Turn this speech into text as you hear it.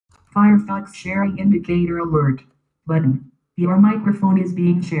Firefox sharing indicator alert. Button. Your microphone is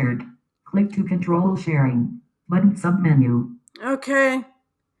being shared. Click to control sharing. Button submenu. Okay.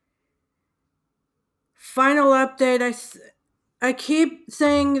 Final update. I keep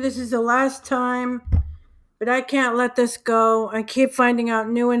saying this is the last time, but I can't let this go. I keep finding out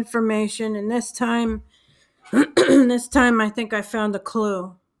new information, and this time, this time I think I found a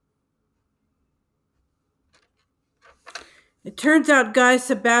clue. It turns out Guy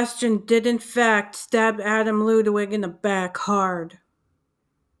Sebastian did in fact stab Adam Ludwig in the back hard.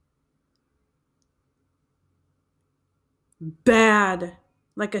 Bad.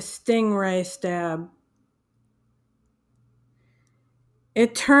 Like a stingray stab.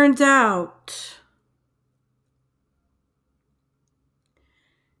 It turns out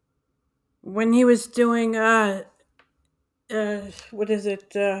when he was doing what is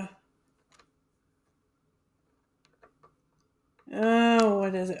it?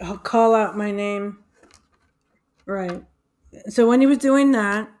 What is it? I'll call out my name. Right. So when he was doing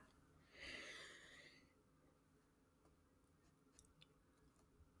that,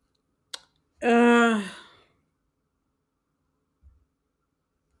 uh,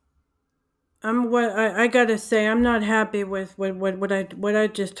 I gotta say I'm not happy with what I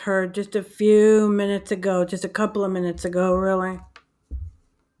just heard just a few minutes ago, just a couple of minutes ago, really.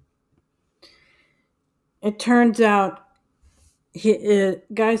 It turns out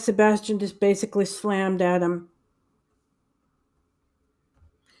Guy Sebastian just basically slammed at him.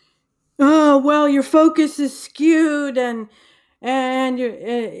 Oh well, your focus is skewed, and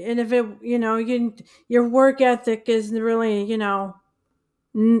if it your work ethic is really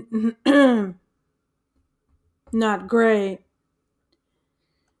not great.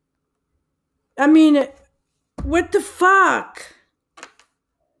 I mean, what the fuck?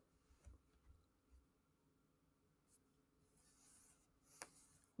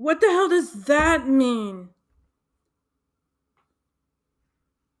 What the hell does that mean?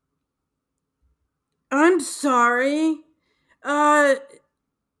 I'm sorry. Uh,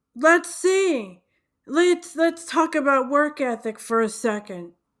 let's see. Let's talk about work ethic for a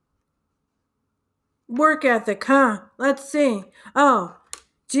second. Work ethic, huh? Let's see. Oh,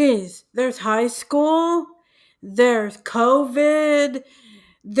 geez. There's high school. There's COVID.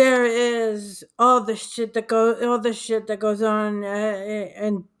 There is all the shit that goes on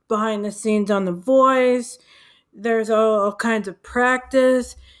and behind the scenes on The Voice. There's all kinds of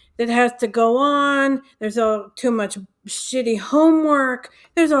practice that has to go on. There's all too much shitty homework.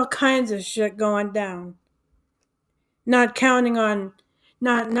 There's all kinds of shit going down. Not counting on,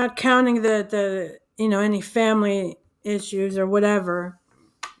 not counting the any family issues or whatever.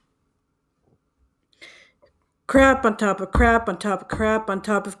 Crap on top of crap on top of crap on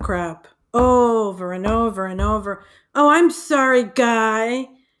top of crap. Over and over and over. Oh, I'm sorry, Guy.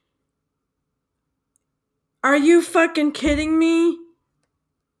 Are you fucking kidding me?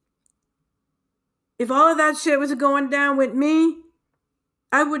 If all of that shit was going down with me,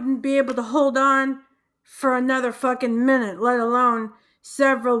 I wouldn't be able to hold on for another fucking minute, let alone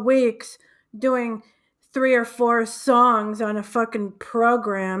several weeks doing 3 or 4 songs on a fucking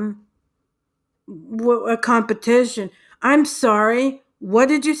program, a competition. I'm sorry. What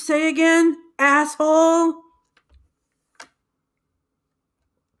did you say again, asshole?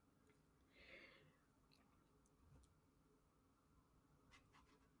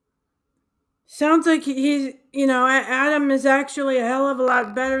 Sounds like he's, Adam is actually a hell of a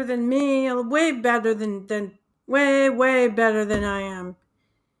lot better than me, way better than way better than I am.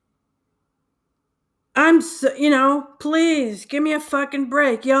 I'm so, please give me a fucking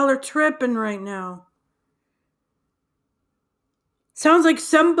break. Y'all are tripping right now. Sounds like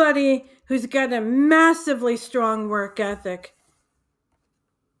somebody who's got a massively strong work ethic.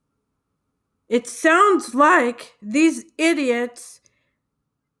 It sounds like these idiots,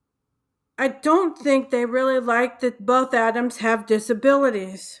 I don't think they really like that both Adams have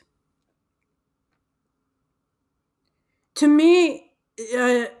disabilities. To me,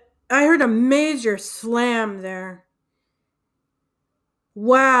 I heard a major slam there.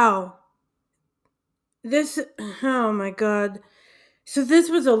 Wow. This, oh my God. So this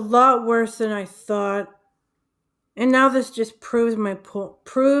was a lot worse than I thought. And now this just proves my point,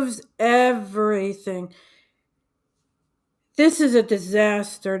 proves everything. This is a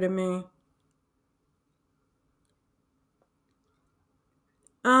disaster to me.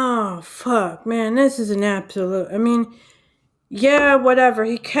 Oh, fuck, man. This is an absolute. I mean, yeah, whatever.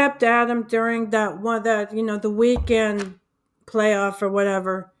 He kept Adam during the weekend playoff or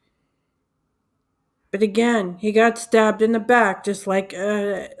whatever. But again, he got stabbed in the back, just like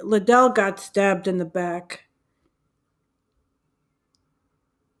Liddell got stabbed in the back.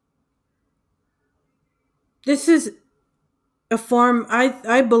 This is a form,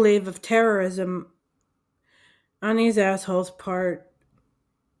 I believe, of terrorism on these assholes' part.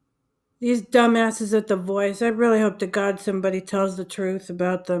 These dumbasses at The Voice. I really hope to God somebody tells the truth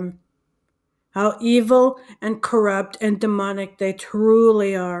about them. How evil and corrupt and demonic they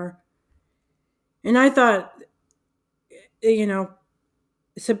truly are. And I thought, you know,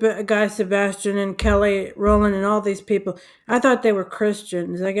 Guy Sebastian and Kelly Rowland and all these people, I thought they were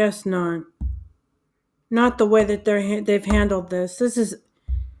Christians. I guess not. Not the way that they've handled this. This is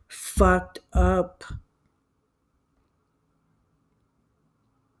fucked up.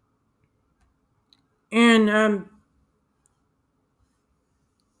 And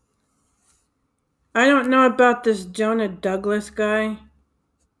I don't know about this Jonah Douglas guy.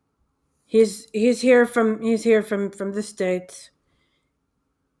 He's here from the States.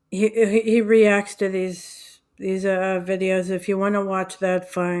 He reacts to these videos. If you want to watch that,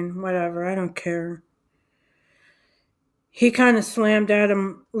 fine, whatever. I don't care. He kind of slammed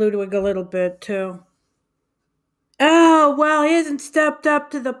Adam Ludwig a little bit too. Oh well, he hasn't stepped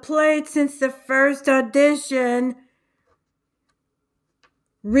up to the plate since the first audition.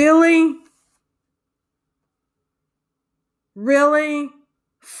 Really? Really?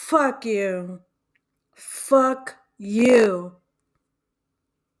 Fuck you. Fuck you.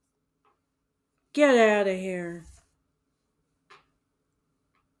 Get out of here.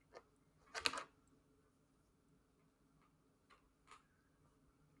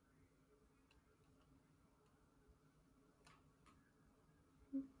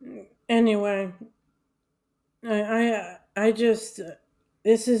 Anyway, I just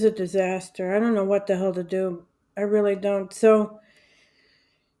this is a disaster. I don't know what the hell to do. I really don't. So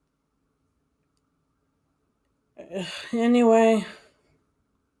anyway,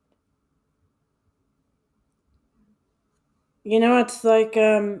 it's like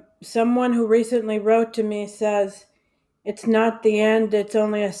someone who recently wrote to me says it's not the end, it's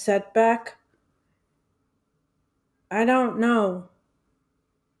only a setback. I don't know.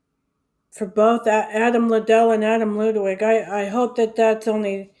 For both Adam Liddell and Adam Ludwig, I hope that that's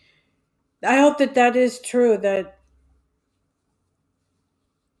only. I hope that that is true. That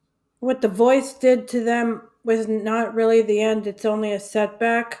what The Voice did to them was not really the end. It's only a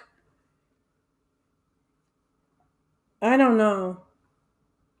setback. I don't know.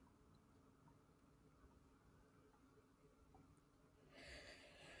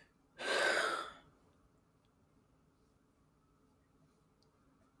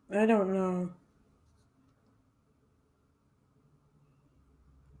 I don't know.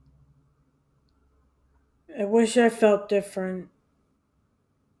 I wish I felt different.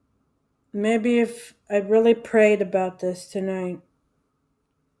 Maybe if I really prayed about this tonight.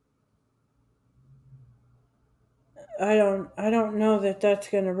 I don't know that that's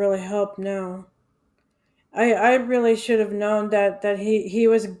going to really help now. I really should have known that he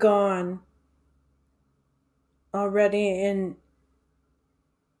was gone already in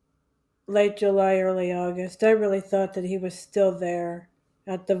late July, early August. I really thought that he was still there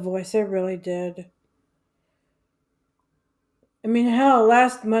at The Voice. I really did. I mean, hell,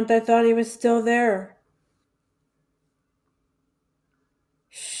 last month I thought he was still there.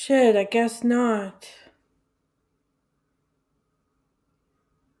 Shit, I guess not.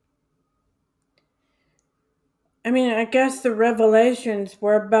 I mean, I guess the revelations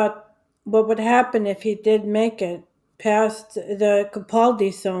were about what would happen if he did make it past the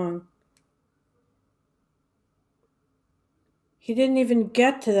Capaldi song. He didn't even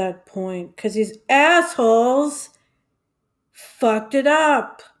get to that point because these assholes fucked it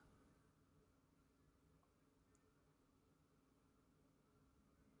up.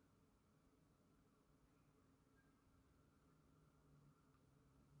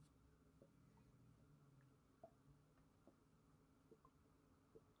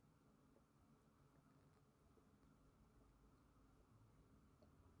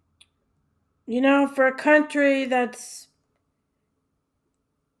 For a country that's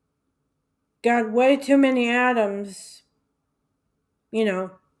got way too many Adams,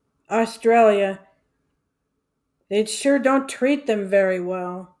 Australia, they sure don't treat them very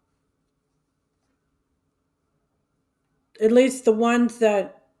well. At least the ones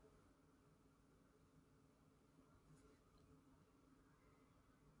that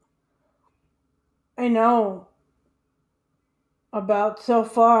I know about so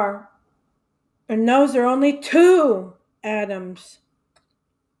far. And those are only two Adams.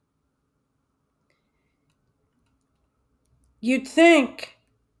 You'd think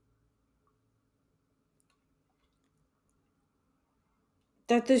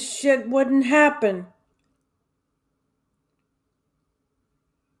that this shit wouldn't happen.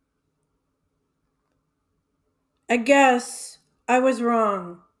 I guess I was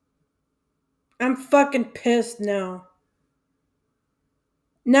wrong. I'm fucking pissed now.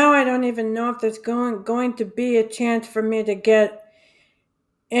 Now I don't even know if there's going to be a chance for me to get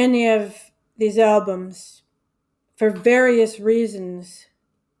any of these albums for various reasons.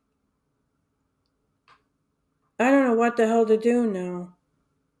 I don't know what the hell to do now.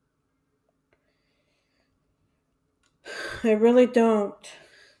 I really don't.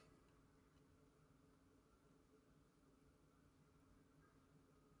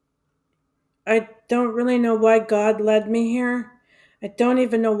 I don't really know why God led me here. I don't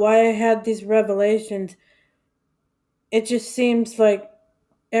even know why I had these revelations. It just seems like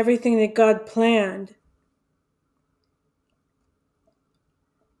everything that God planned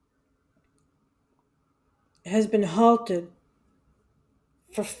has been halted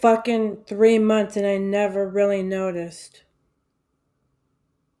for fucking 3 months and I never really noticed.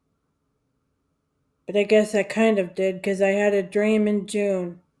 But I guess I kind of did because I had a dream in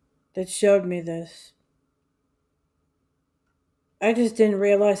June that showed me this. I just didn't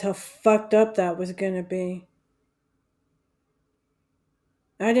realize how fucked up that was gonna be.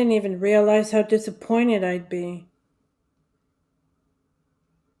 I didn't even realize how disappointed I'd be.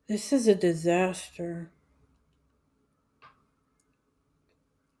 This is a disaster.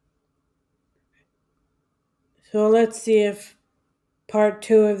 So let's see if part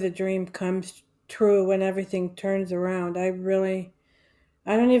 2 of the dream comes true when everything turns around.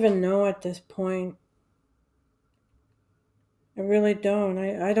 I don't even know at this point. I really don't.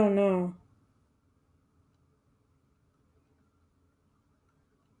 I don't know.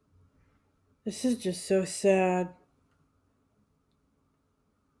 This is just so sad.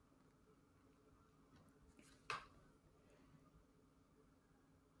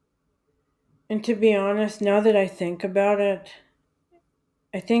 And to be honest, now that I think about it,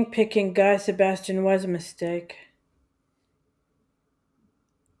 I think picking Guy Sebastian was a mistake.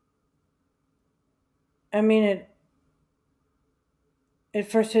 I mean,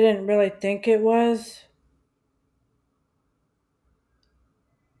 at first I didn't really think it was.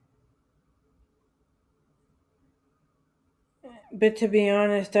 But to be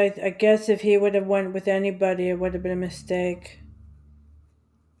honest, I guess if he would have went with anybody, it would have been a mistake.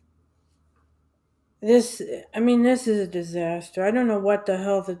 This is a disaster. I don't know what the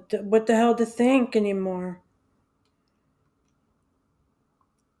hell to think anymore.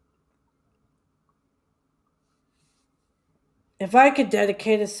 If I could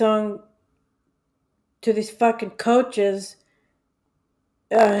dedicate a song to these fucking coaches,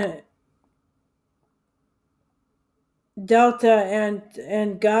 Delta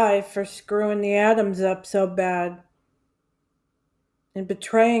and Guy, for screwing the Adams up so bad and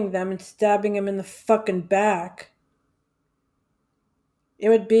betraying them and stabbing him in the fucking back, it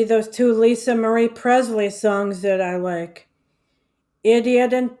would be those two Lisa Marie Presley songs that I like,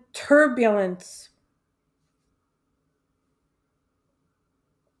 Idiot and Turbulence.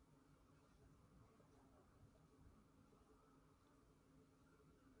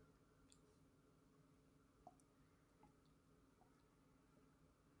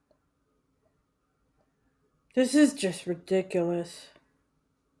 This is just ridiculous.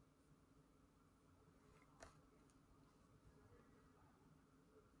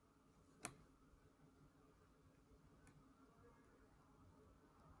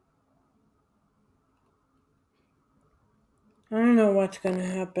 I don't know what's gonna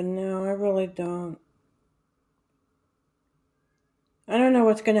happen now. I really don't. I don't know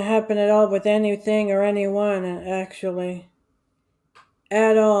what's gonna happen at all with anything or anyone, actually.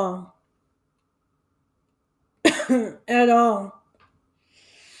 At all. At all.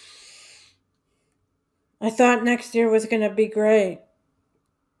 I thought next year was gonna be great.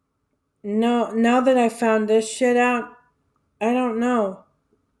 No, now that I found this shit out, I don't know.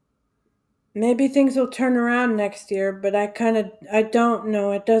 Maybe things will turn around next year, but I don't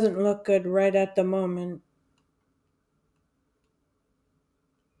know. It doesn't look good right at the moment.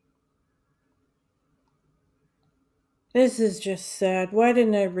 This is just sad. Why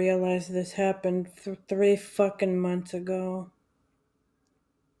didn't I realize this happened 3 fucking months ago?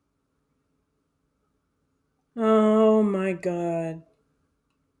 Oh my god.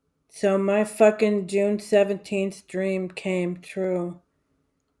 So my fucking June 17th dream came true.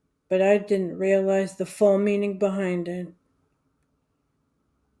 But I didn't realize the full meaning behind it.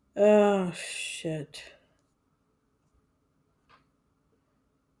 Oh shit.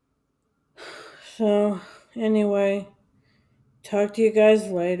 So, anyway, talk to you guys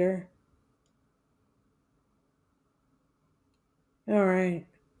later. Alright,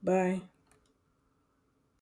 bye.